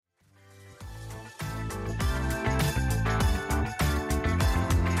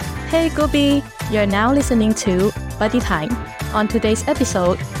Hey Gooby, you're now listening to Buddy Time. On today's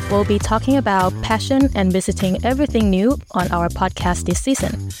episode, we'll be talking about passion and visiting everything new on our podcast this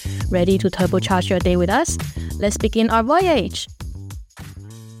season. Ready to turbocharge your day with us? Let's begin our voyage!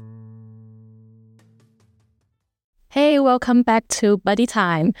 Hey, welcome back to Buddy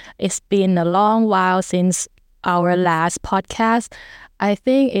Time. It's been a long while since our last podcast. I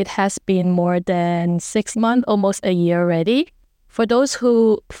think it has been more than 6 months, almost a year already. For those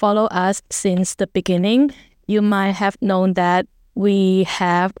who follow us since the beginning, you might have known that we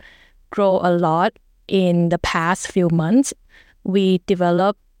have grown a lot in the past few months. We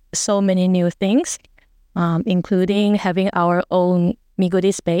developed so many new things, including having our own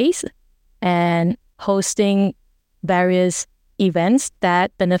Migodi space and hosting various events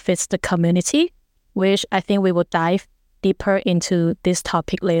that benefits the community, which I think we will dive deeper into this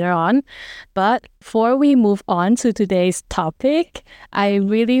topic later on. But before we move on to today's topic, I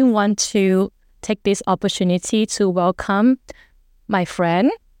really want to take this opportunity to welcome my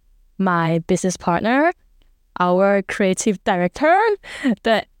friend, my business partner, our creative director,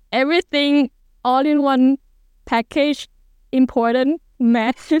 the everything all-in-one package important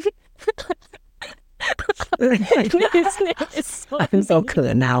man. I'm so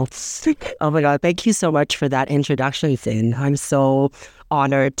clear now. Oh my God, thank you so much for that introduction, Sin. I'm so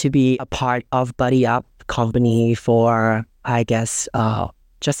honored to be a part of Buddy Up company for, I guess,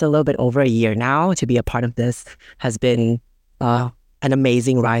 just a little bit over a year now. To be a part of this has been an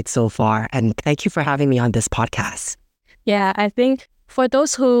amazing ride so far. And thank you for having me on this podcast. Yeah, I think for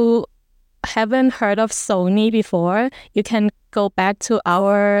those who haven't heard of S2E1 before, you can go back to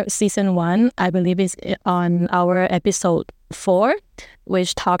our season 1. I believe it's on our episode 4,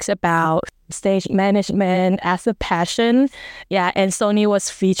 which talks about stage management as a passion. Yeah, and S2E1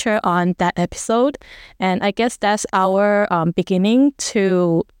 was featured on that episode. And I guess that's our beginning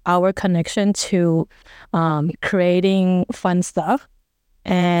to our connection to creating fun stuff.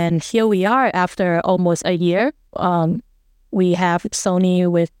 And here we are after almost a year. We have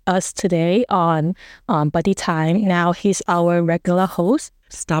S2E1 with us today on Buddy Time. Now he's our regular host.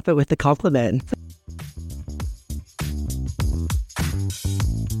 Stop it with the compliment.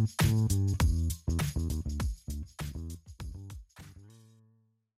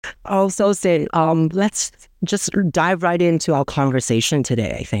 Also, Sin, let's just dive right into our conversation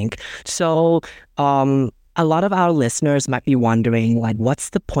today, I think. So, a lot of our listeners might be wondering, like,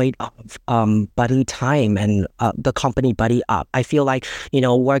 what's the point of Buddy Time and the company Buddy Up? I feel like,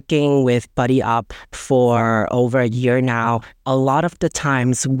 working with Buddy Up for over a year now, a lot of the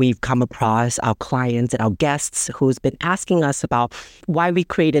times we've come across our clients and our guests who's been asking us about why we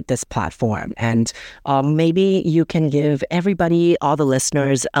created this platform. And maybe you can give everybody, all the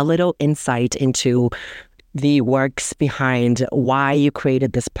listeners, a little insight into the works behind why you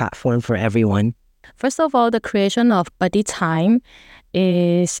created this platform for everyone. First of all, the creation of Buddy Time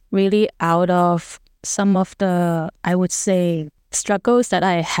is really out of some of the, I would say, struggles that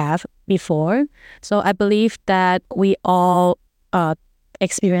I have before. So I believe that we all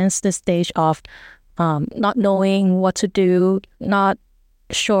experience the stage of not knowing what to do, not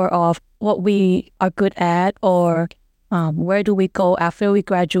sure of what we are good at, or where do we go after we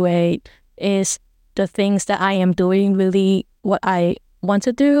graduate. Is the things that I am doing really what I want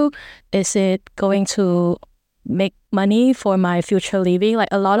to do? Is it going to make money for my future living? Like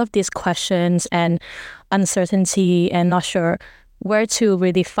a lot of these questions and uncertainty and not sure where to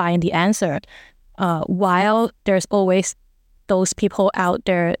really find the answer. While there's always those people out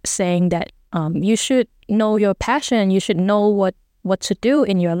there saying that you should know your passion, you should know what to do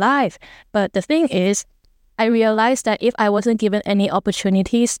in your life. But the thing is, I realized that if I wasn't given any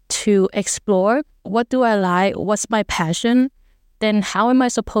opportunities to explore what do I like, what's my passion, then how am I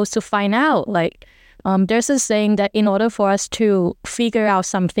supposed to find out? Like, there's a saying that in order for us to figure out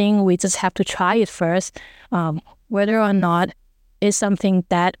something, we just have to try it first. Whether or not it's something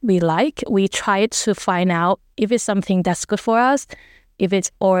that we like, we try it to find out if it's something that's good for us, if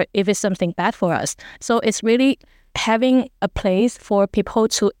it's something bad for us. So it's really having a place for people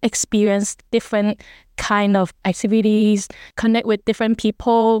to experience different kind of activities, connect with different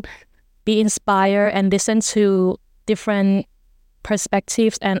people, be inspired and listen to different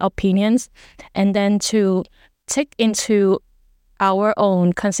perspectives and opinions, and then to take into our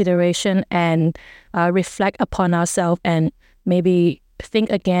own consideration and reflect upon ourselves and maybe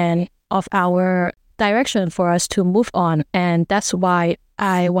think again of our direction for us to move on. And that's why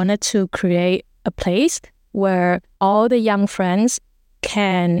I wanted to create a place where all the young friends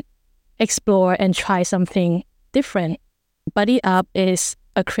can explore and try something different. Buddy Up is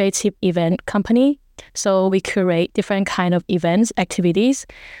a creative event company. So we curate different kind of events, activities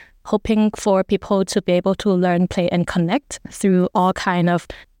hoping for people to be able to learn, play, and connect through all kind of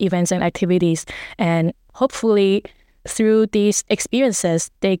events and activities. And hopefully through these experiences,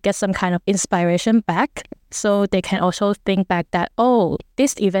 they get some kind of inspiration back. So they can also think back that, oh,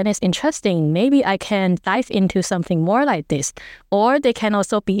 this event is interesting. Maybe I can dive into something more like this. Or they can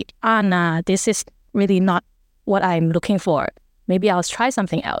also be, nah, this is really not what I'm looking for. Maybe I'll try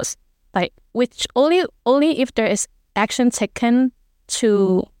something else. Like, which only if there is action taken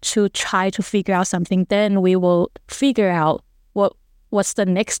to try to figure out something, then we will figure out what's the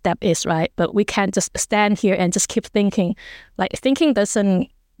next step is, right? But we can't just stand here and just keep thinking. Like, thinking doesn't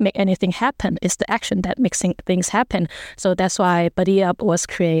make anything happen. It's the action that makes things happen. So that's why Buddy Up was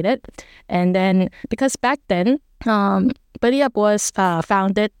created. And then, because back then, Buddy Up was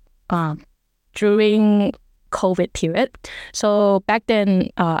founded during COVID period. So back then,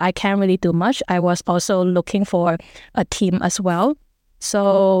 I can't really do much. I was also looking for a team as well.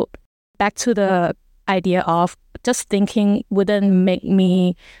 So back to the idea of just thinking wouldn't make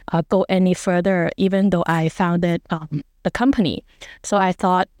me go any further, even though I founded the company. So I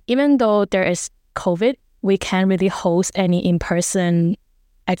thought, even though there is COVID, we can't really host any in-person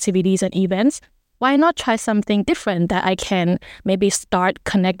activities and events. Why not try something different that I can maybe start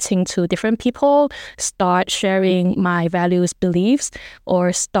connecting to different people, start sharing my values, beliefs,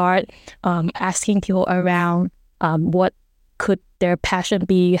 or start asking people around what could their passion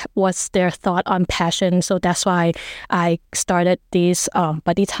be, what's their thought on passion. So that's why I started this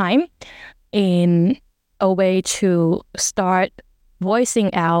Buddy Time in a way to start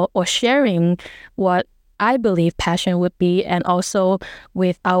voicing out or sharing what I believe passion would be, and also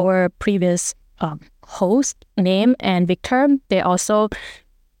with our previous host, Name and Victor, they also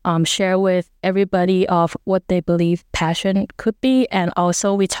share with everybody of what they believe passion could be. And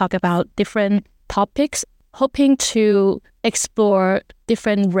also we talk about different topics, hoping to explore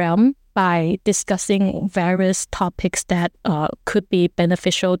different realm by discussing various topics that could be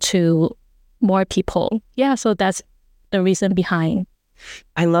beneficial to more people. Yeah, so that's the reason behind.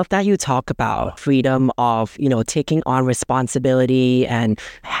 I love that you talk about freedom of, taking on responsibility and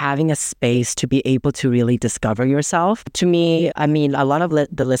having a space to be able to really discover yourself. To me, I mean, a lot of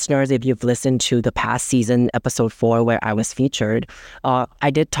the listeners, if you've listened to the past season, episode 4, where I was featured, I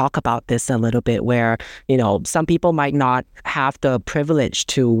did talk about this a little bit where, some people might not have the privilege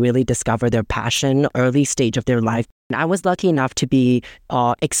to really discover their passion early stage of their life. I was lucky enough to be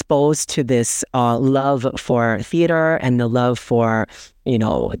exposed to this love for theater and the love for,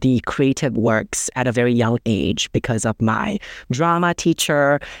 the creative works at a very young age because of my drama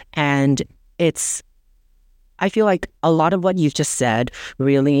teacher. And I feel like a lot of what you've just said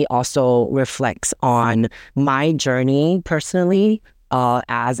really also reflects on my journey personally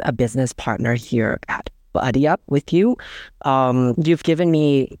as a business partner here at Buddy Up with you. You've given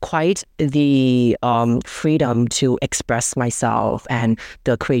me quite the freedom to express myself and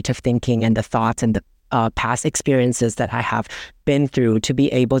the creative thinking and the thoughts and the past experiences that I have been through to be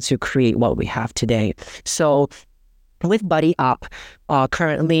able to create what we have today. So with Buddy Up,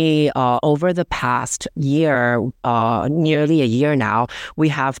 currently over the past year, nearly a year now, we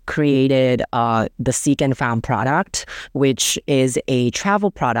have created the Seek and Found product, which is a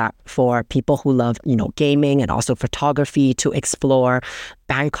travel product for people who love, gaming and also photography to explore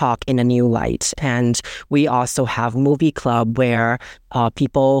Bangkok in a new light. And we also have Movie Club, where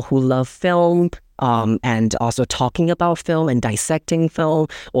people who love film, and also talking about film and dissecting film,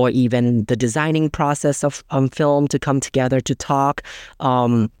 or even the designing process of film to come together to talk,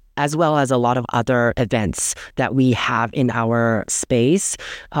 as well as a lot of other events that we have in our space.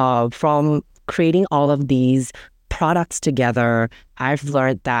 From creating all of these products together, I've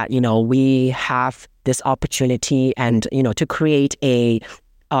learned that, we have this opportunity and, to create a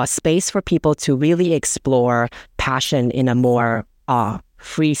space for people to really explore passion in a more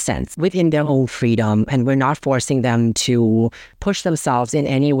free sense within their own freedom, and we're not forcing them to push themselves in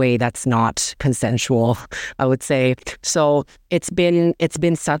any way that's not consensual, I would say. So it's been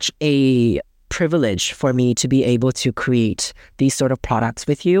such a privilege for me to be able to create these sort of products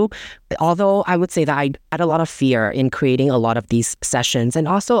with you. Although I would say that I had a lot of fear in creating a lot of these sessions, and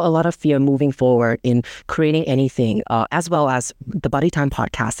also a lot of fear moving forward in creating anything, as well as the Buddy Time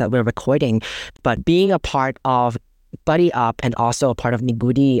podcast that we're recording. But being a part of Buddy Up and also a part of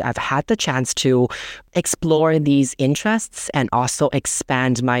Nigudi, I've had the chance to explore these interests and also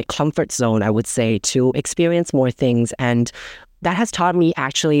expand my comfort zone, I would say, to experience more things. And that has taught me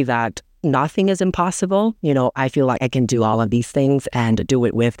actually that nothing is impossible. I feel like I can do all of these things and do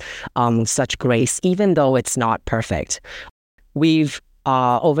it with such grace, even though it's not perfect. We've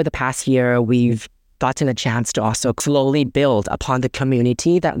over the past year, we've gotten a chance to also slowly build upon the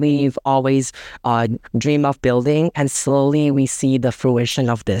community that we've always dreamed of building. And slowly we see the fruition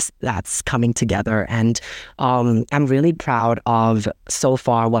of this that's coming together. And I'm really proud of so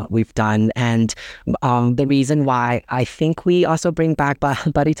far what we've done. And the reason why I think we also bring back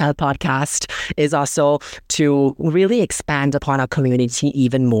Buddy Time Podcast is also to really expand upon our community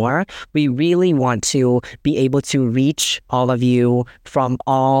even more. We really want to be able to reach all of you from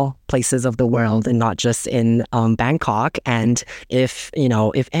all places of the world and not just in Bangkok. And if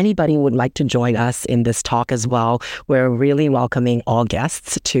anybody would like to join us in this talk as well, we're really welcoming all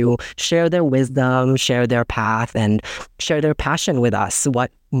guests to share their wisdom, share their path, and share their passion with us.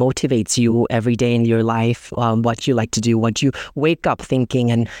 What motivates you every day in your life, what you like to do, what you wake up thinking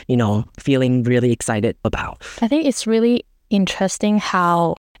and, feeling really excited about. I think it's really interesting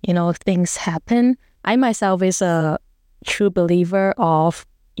how, things happen. I myself is a true believer of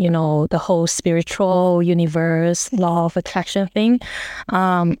the whole spiritual universe, law of attraction thing.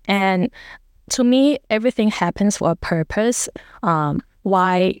 And to me, everything happens for a purpose.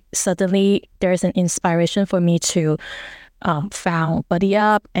 Why suddenly there's an inspiration for me to found Buddy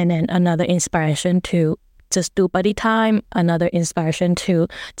Up, and then another inspiration to just do Buddy Time, another inspiration to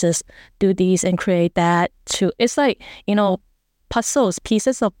just do this and create that. It's like, puzzles,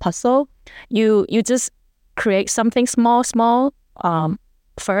 pieces of puzzle. You just create something small,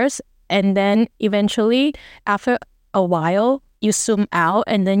 first, and then eventually after a while you zoom out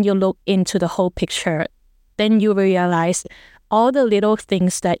and then you look into the whole picture. Then you realize all the little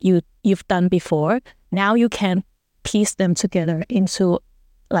things that you've done before, now you can piece them together into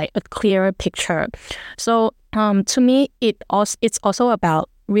like a clearer picture. So to me, it's also about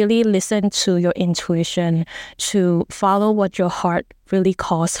really listen to your intuition, to follow what your heart really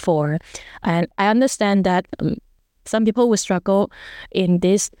calls for. And I understand that some people will struggle in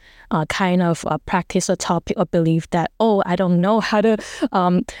this kind of practice or topic or belief that, I don't know how to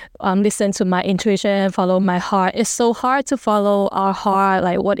listen to my intuition and follow my heart. It's so hard to follow our heart.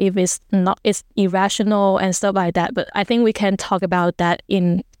 Like, what if it's irrational and stuff like that? But I think we can talk about that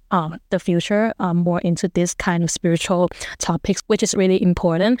in the future, more into this kind of spiritual topics, which is really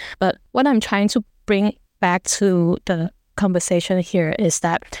important. But what I'm trying to bring back to the conversation here is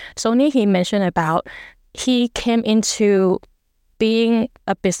that Sony, he mentioned about he came into being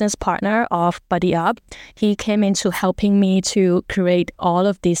a business partner of Buddy Up. He came into helping me to create all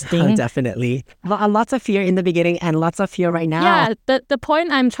of these things. Definitely. Lots of fear in the beginning and lots of fear right now. Yeah, the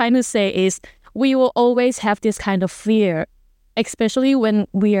point I'm trying to say is we will always have this kind of fear, especially when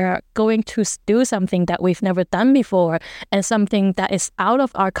we are going to do something that we've never done before and something that is out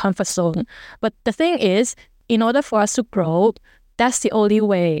of our comfort zone. But the thing is, in order for us to grow, that's the only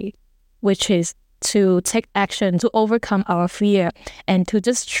way, which is to take action, to overcome our fear, and to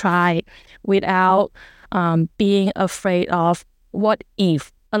just try without being afraid of what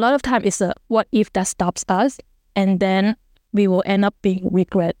if. A lot of time it's a what if that stops us, and then we will end up being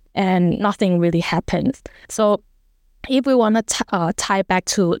regret and nothing really happens. So if we want to tie back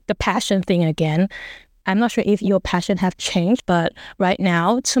to the passion thing again, I'm not sure if your passion have changed, but right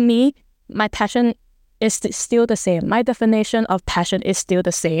now, to me, my passion is still the same. My definition of passion is still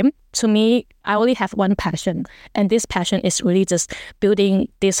the same. To me, I only have one passion, and this passion is really just building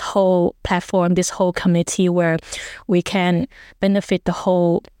this whole platform, this whole community where we can benefit the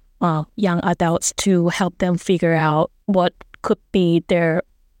whole young adults to help them figure out what could be their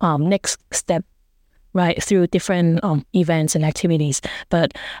next step, right, through different events and activities.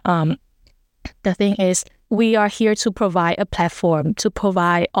 But the thing is, we are here to provide a platform, to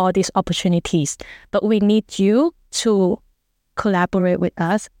provide all these opportunities, but we need you to collaborate with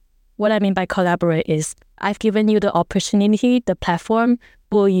us. What I mean by collaborate is, I've given you the opportunity, the platform.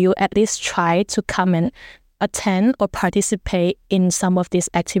 Will you at least try to come and attend or participate in some of these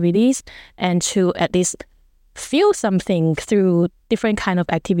activities and to at least feel something through different kind of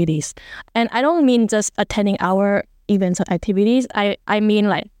activities? And I don't mean just attending our events or activities. I mean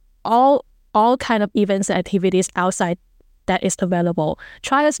like all kind of events and activities outside that is available.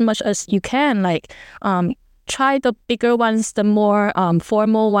 Try as much as you can, like try the bigger ones, the more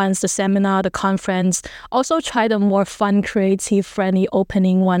formal ones, the seminar, the conference. Also try the more fun, creative, friendly,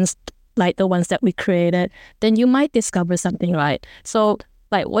 opening ones, like the ones that we created. Then you might discover something, right? So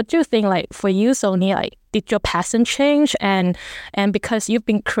like, what do you think, like for you, Sony, like did your passion change? And because you've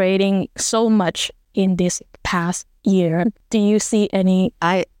been creating so much in this past year, do you see any?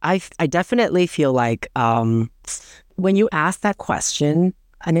 I definitely feel like when you ask that question,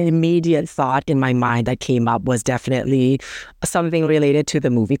 an immediate thought in my mind that came up was definitely something related to the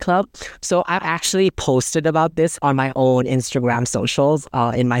movie club. So I actually posted about this on my own Instagram socials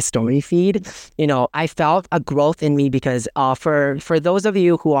in my story feed. I felt a growth in me because for those of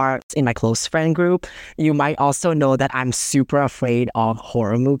you who are in my close friend group, you might also know that I'm super afraid of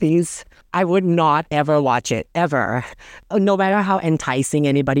horror movies. I would not ever watch it, ever. No matter how enticing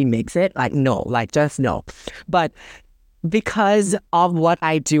anybody makes it, just no. But because of what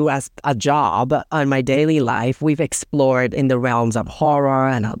I do as a job on my daily life, we've explored in the realms of horror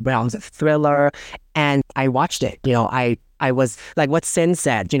and realms of thriller. And I watched it. I was like what Sin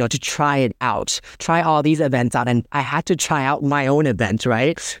said, to try it out, try all these events out. And I had to try out my own event,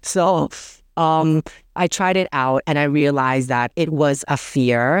 right? So I tried it out and I realized that it was a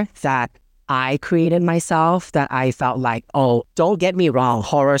fear that I created myself, that I felt like, oh, don't get me wrong,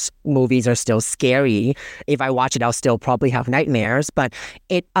 horror movies are still scary. If I watch it, I'll still probably have nightmares. But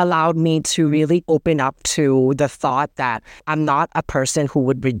it allowed me to really open up to the thought that I'm not a person who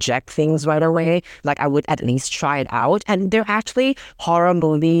would reject things right away. Like I would at least try it out. And there are actually horror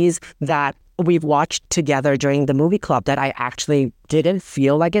movies that we've watched together during the movie club that I actually didn't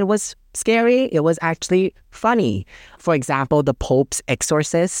feel like it was scary. It was actually funny. For example, The Pope's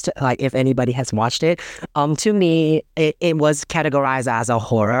Exorcist, like if anybody has watched it, to me, it was categorized as a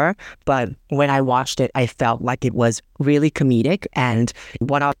horror. But when I watched it, I felt like it was really comedic. And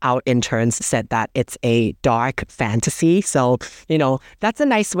one of our interns said that it's a dark fantasy. So, that's a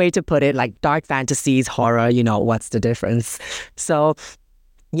nice way to put it. Like dark fantasies, horror, what's the difference? So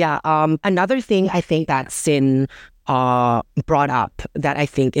yeah, another thing I think that Sin brought up that I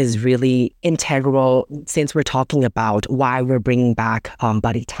think is really integral, since we're talking about why we're bringing back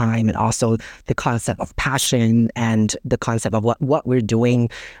buddy time, and also the concept of passion and the concept of what we're doing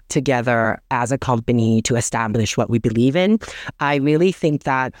together as a company to establish what we believe in. I really think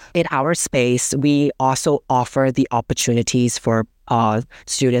that in our space, we also offer the opportunities for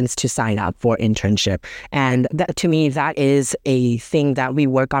students to sign up for internship. And that, to me, that is a thing that we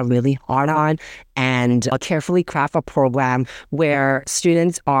work on really hard on, and carefully craft a program where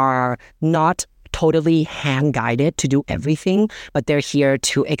students are not totally hand-guided to do everything, but they're here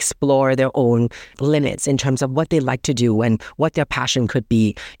to explore their own limits in terms of what they like to do and what their passion could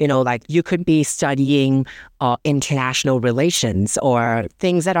be. Like you could be studying international relations or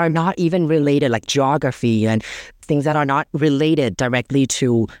things that are not even related, like geography and things that are not related directly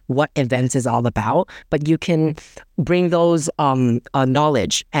to what events is all about, but you can bring those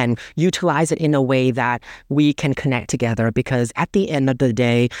knowledge and utilize it in a way that we can connect together, because at the end of the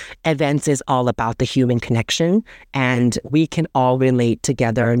day, events is all about the human connection, and we can all relate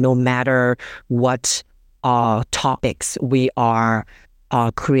together no matter what topics we are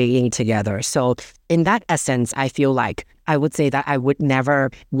creating together. So in that essence, I feel like I would say that I would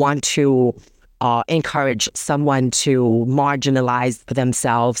never want to encourage someone to marginalize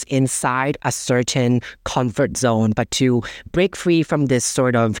themselves inside a certain comfort zone, but to break free from this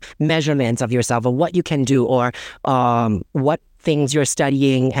sort of measurements of yourself of what you can do, or what things you're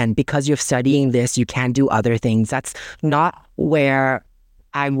studying, and because you're studying this, you can do other things. That's not where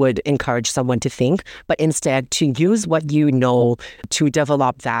I would encourage someone to think, but instead to use what you know to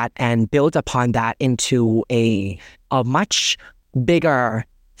develop that and build upon that into a much bigger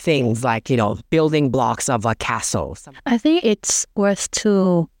things, like, building blocks of a castle. I think it's worth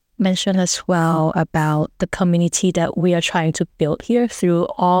to mention as well about the community that we are trying to build here through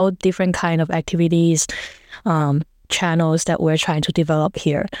all different kind of activities, channels that we're trying to develop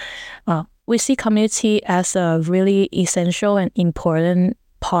here. We see community as a really essential and important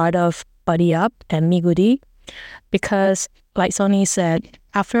part of Buddy Up and Migudi, because like Sonny said,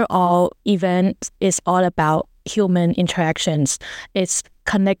 after all, event is all about human interactions. It's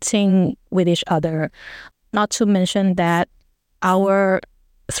connecting with each other. Not to mention that our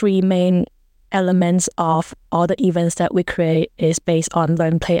three main elements of all the events that we create is based on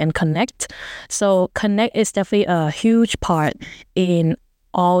learn, play, and connect. So connect is definitely a huge part in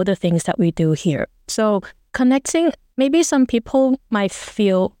all the things that we do here. So connecting, maybe some people might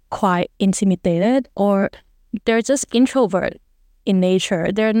feel quite intimidated, or they're just introvert in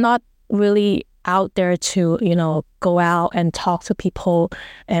nature. They're not really out there to, go out and talk to people.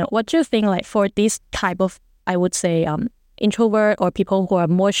 And what do you think, like, for this type of, I would say, introvert or people who are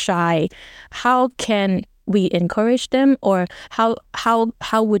more shy, how can we encourage them, or how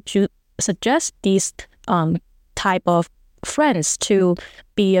would you suggest these type of friends to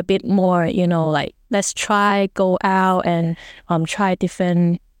be a bit more, like, let's go out and try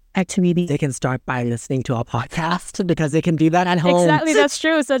different activities? They can start by listening to our podcast, because they can do that at home. Exactly, that's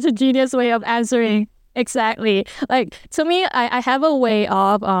true. Such a genius way of answering. Exactly. Like to me, I have a way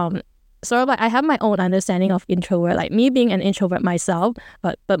of sort of like I have my own understanding of introvert, like me being an introvert myself,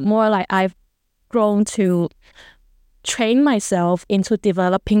 but more like I've grown to train myself into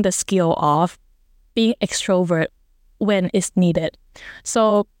developing the skill of being extrovert when it's needed.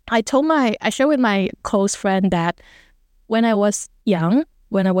 So I shared with my close friend that when I was young,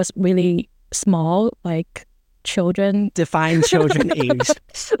 when I was really small, like children, Define children age.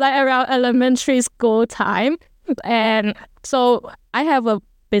 like around elementary school time. And so I have a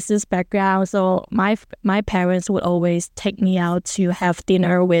business background, so my parents would always take me out to have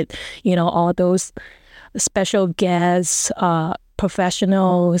dinner with, all those special guests,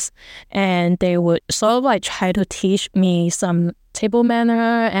 professionals, and they would sort of like try to teach me some table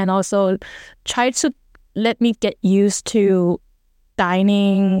manner and also try to let me get used to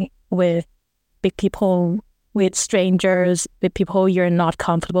dining with big people, with strangers, with people you're not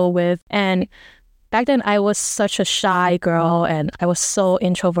comfortable with. And back then I was such a shy girl and I was so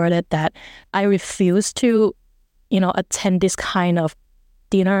introverted that I refused to, attend this kind of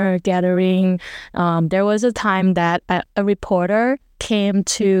dinner gathering. There was a time that a reporter came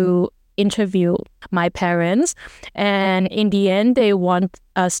to interview my parents, and in the end, they want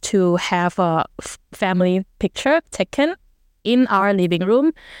us to have a family picture taken in our living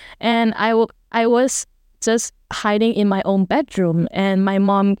room, and I was just hiding in my own bedroom, and my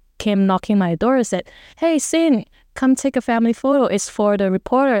mom came knocking my door and said, "Hey, Sin, come take a family photo. It's for the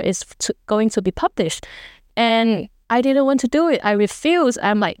reporter. It's going to be published." And I didn't want to do it. I refused.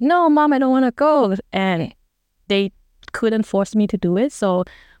 I'm like, "No, Mom, I don't want to go." And they couldn't force me to do it. So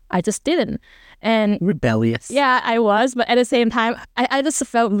I just didn't. And Rebellious. yeah, I was. But at the same time, I just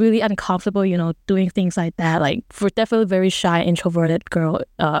felt really uncomfortable, doing things like that. Like, for definitely very shy, introverted girl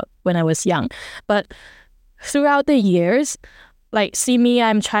when I was young. But throughout the years, like, see me,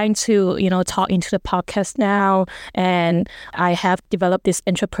 I'm trying to, talk into the podcast now, and I have developed this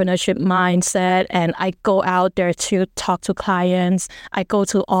entrepreneurship mindset, and I go out there to talk to clients. I go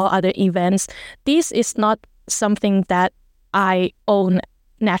to all other events. This is not something that I own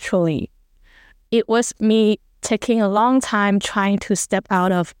naturally. It was me taking a long time trying to step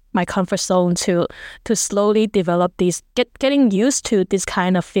out of my comfort zone to slowly develop these, getting used to this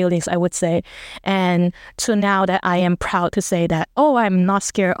kind of feelings, I would say. And to now that I am proud to say that, I'm not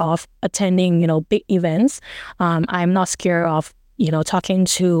scared of attending, big events. I'm not scared of, talking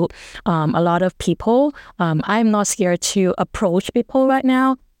to a lot of people. I'm not scared to approach people right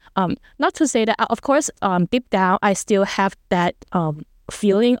now. Not to say that, of course, deep down, I still have that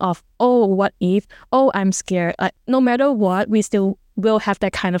feeling of, what if, I'm scared. No matter what, we still will have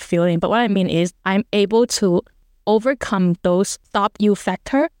that kind of feeling. But what I mean is I'm able to overcome those stop you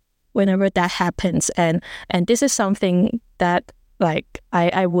factor whenever that happens. And this is something that, like,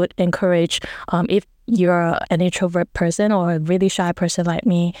 I would encourage if you're an introvert person or a really shy person like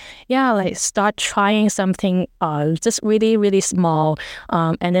me, like, start trying something just really, really small,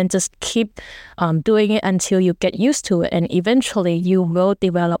 and then just keep doing it until you get used to it. And eventually you will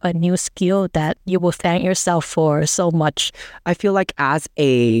develop a new skill that you will thank yourself for so much. I feel like as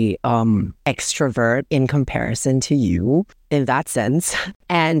a extrovert in comparison to you in that sense,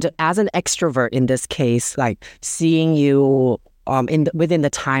 and as an extrovert in this case, like, seeing you within the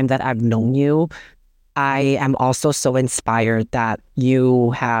time that I've known you, I am also so inspired that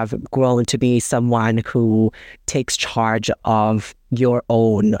you have grown to be someone who takes charge of your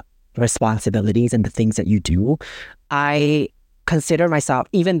own responsibilities and the things that you do. I consider myself,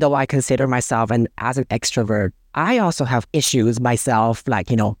 even though I consider myself as an extrovert, I also have issues myself, like,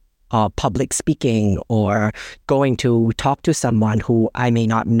 public speaking or going to talk to someone who I may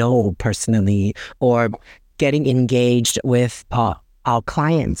not know personally, or getting engaged with our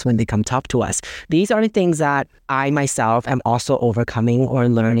clients when they come talk to us. These are the things that I myself am also overcoming or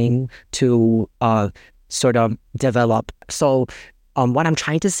learning to sort of develop. So what I'm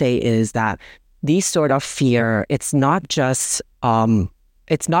trying to say is that these sort of fear, it's not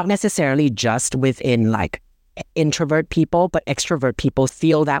necessarily just within like introvert people, but extrovert people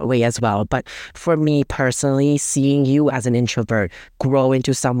feel that way as well. But for me personally, seeing you as an introvert grow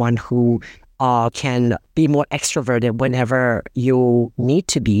into someone who can be more extroverted whenever you need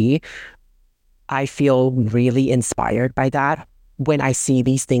to be, I feel really inspired by that. When I see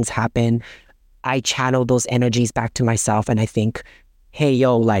these things happen, I channel those energies back to myself, and I think, hey,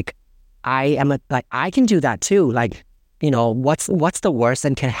 like, I can do that too. Like, what's the worst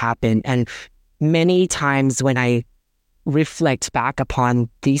that can happen? And many times when I reflect back upon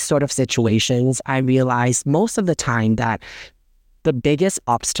these sort of situations, I realize most of the time that the biggest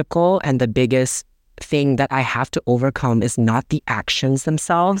obstacle and the biggest thing that I have to overcome is not the actions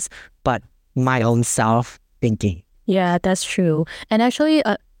themselves, but my own self thinking. Yeah, that's true. And actually,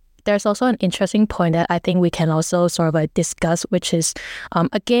 there's also an interesting point that I think we can also sort of discuss, which is,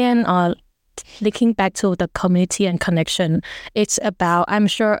 again, linking back to the community and connection. It's about, I'm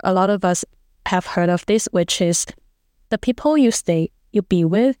sure a lot of us have heard of this, which is the people you be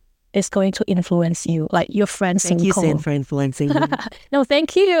with is going to influence you, like your friends. Thank you, Sin, for influencing me. No,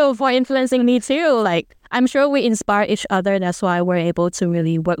 thank you for influencing me too. Like, I'm sure we inspire each other. That's why we're able to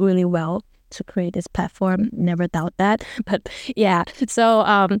really work really well to create this platform. Never doubt that. But yeah,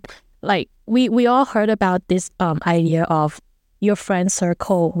 so like we all heard about this idea of your friend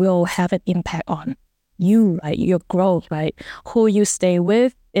circle will have an impact on you, right? Your growth, right? Who you stay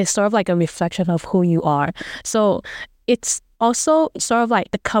with is sort of like a reflection of who you are. So it's also sort of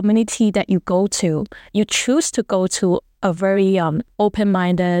like the community that you go to. You choose to go to a very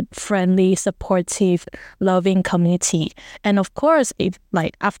open-minded, friendly, supportive, loving community. And of course, if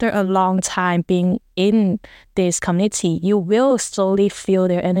like after a long time being in this community, you will slowly feel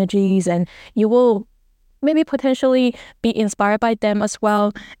their energies and you will maybe potentially be inspired by them as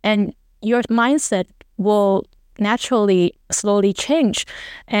well. And your mindset will naturally slowly change.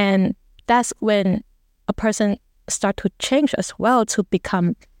 And that's when a person start to change as well to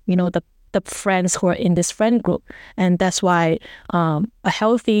become, the friends who are in this friend group. And that's why a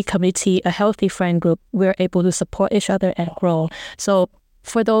healthy community, a healthy friend group, we're able to support each other and grow. So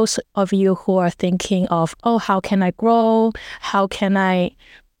for those of you who are thinking of, oh, how can I grow? How can I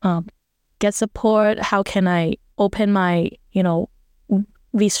get support? How can I open my,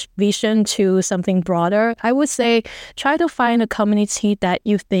 vision to something broader? I would say try to find a community that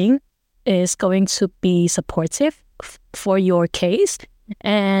you think is going to be supportive for your case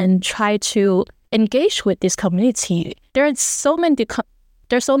and try to engage with this community. There's so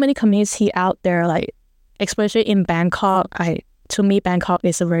many community out there, like especially in Bangkok. To me, Bangkok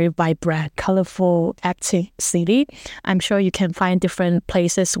is a very vibrant, colorful, active city. I'm sure you can find different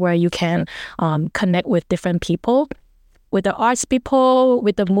places where you can connect with different people, with the arts people,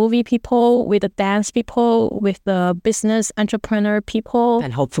 with the movie people, with the dance people, with the business entrepreneur people.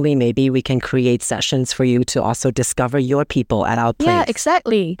 And hopefully maybe we can create sessions for you to also discover your people at our place. Yeah,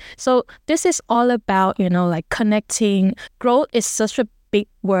 exactly. So this is all about, like connecting. Growth is such a big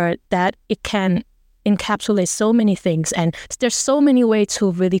word that it can encapsulate so many things. And there's so many ways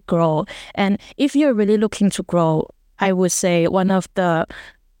to really grow. And if you're really looking to grow, I would say one of the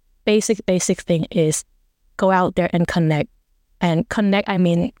basic thing is go out there and connect. And connect, I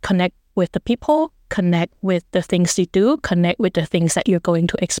mean, connect with the people, connect with the things you do, connect with the things that you're going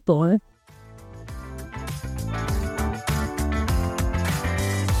to explore.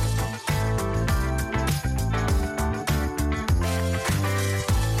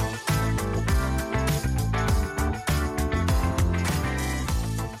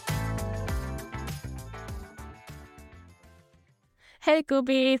 Hey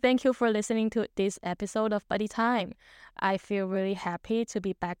Gooby, thank you for listening to this episode of Buddy Time. I feel really happy to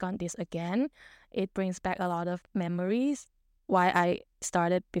be back on this again. It brings back a lot of memories, why I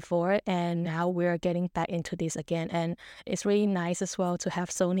started before, and now we're getting back into this again. And it's really nice as well to have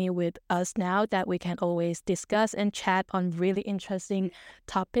Sony with us now that we can always discuss and chat on really interesting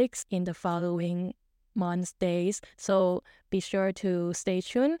topics in the following months, days. So be sure to stay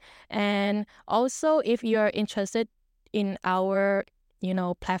tuned. And also, if you're interested in our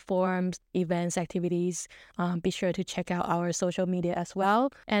platforms, events, activities, be sure to check out our social media as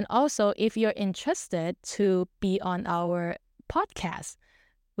well. And also, if you're interested to be on our podcast,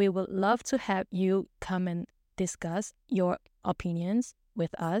 we would love to have you come and discuss your opinions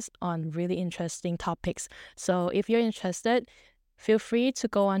with us on really interesting topics. So if you're interested, feel free to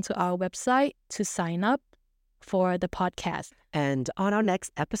go onto our website to sign up for the podcast. And on our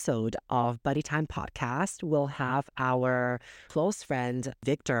next episode of Buddy Time Podcast, we'll have our close friend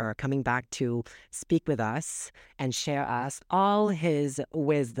Victor coming back to speak with us and share us all his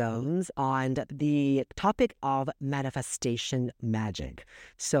wisdoms on the topic of manifestation magic.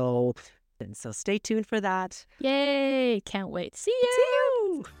 So stay tuned for that. Yay! Can't wait. See you!